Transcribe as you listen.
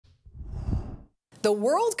The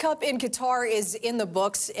World Cup in Qatar is in the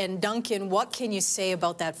books, and Duncan, what can you say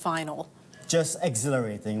about that final? Just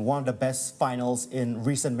exhilarating. One of the best finals in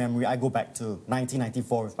recent memory. I go back to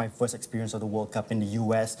 1994 with my first experience of the World Cup in the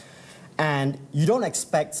US. And you don't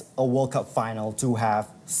expect a World Cup final to have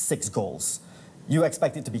 6 goals. You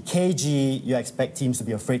expect it to be cagey, you expect teams to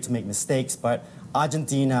be afraid to make mistakes, but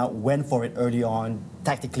Argentina went for it early on.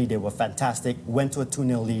 Tactically, they were fantastic, went to a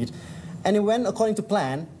 2-0 lead. And it went according to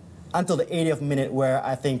plan until the 80th minute, where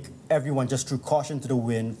I think everyone just threw caution to the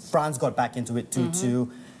wind. France got back into it 2-2.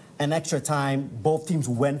 An extra time, both teams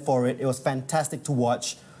went for it. It was fantastic to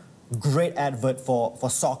watch. Great advert for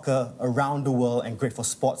soccer around the world, and great for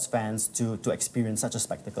sports fans to experience such a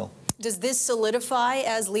spectacle. Does this solidify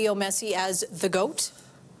as Leo Messi as the GOAT?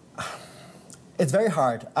 It's very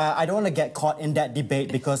hard. I don't want to get caught in that debate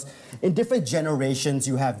because in different generations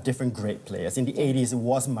you have different great players. In the 80s it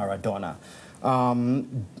was Maradona.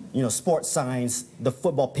 You know, sports science, the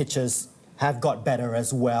football pitches have got better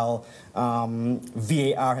as well.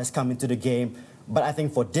 VAR has come into the game. But I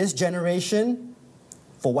think for this generation,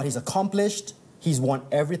 for what he's accomplished, he's won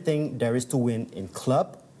everything there is to win in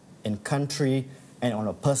club, in country, and on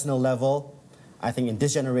a personal level. I think in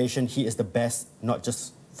this generation, he is the best, not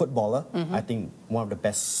just footballer. I think one of the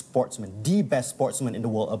best sportsmen, the best sportsman in the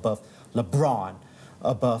world, above LeBron,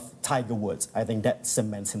 above Tiger Woods. I think that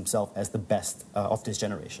cements himself as the best of this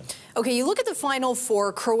generation. Okay, you look at the Final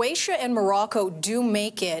Four. Croatia and Morocco do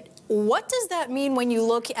make it. What does that mean when you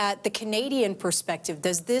look at the Canadian perspective?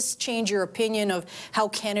 Does this change your opinion of how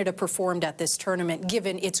Canada performed at this tournament,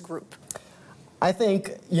 given its group? I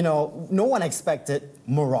think, you know, no one expected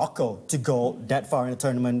Morocco to go that far in the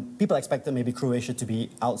tournament. People expected maybe Croatia to be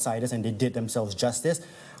outsiders, and they did themselves justice.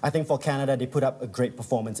 I think for Canada, they put up a great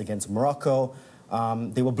performance against Morocco.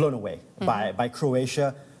 They were blown away by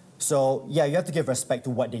Croatia. So, yeah, you have to give respect to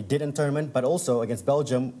what they did in the tournament, but also against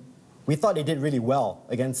Belgium, we thought they did really well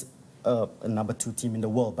against a number 2 team in the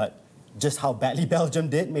world, but just how badly Belgium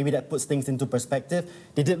did, maybe that puts things into perspective.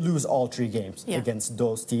 They did lose all 3 games against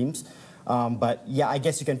those teams. But yeah, I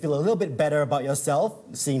guess you can feel a little bit better about yourself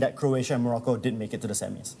seeing that Croatia and Morocco did make it to the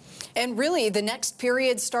semis. And really, the next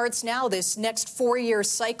period starts now, this next 4-year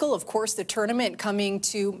cycle. Of course, the tournament coming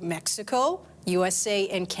to Mexico, USA,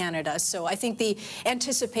 and Canada. So I think the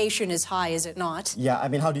anticipation is high, is it not? Yeah, I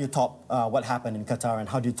mean, how do you top what happened in Qatar, and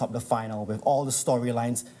how do you top the final with all the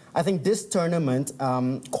storylines? I think this tournament,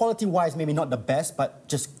 quality-wise, maybe not the best, but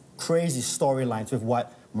just crazy storylines with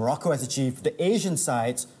what Morocco has achieved. The Asian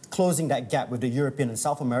sides closing that gap with the European and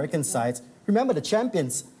South American sides. Remember, the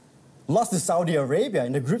champions lost to Saudi Arabia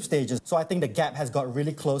in the group stages. So I think the gap has got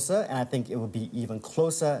really closer, and I think it will be even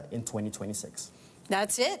closer in 2026.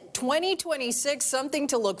 That's it. 2026, something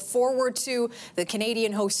to look forward to. The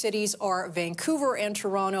Canadian host cities are Vancouver and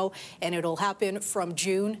Toronto, and it'll happen from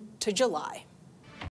June to July.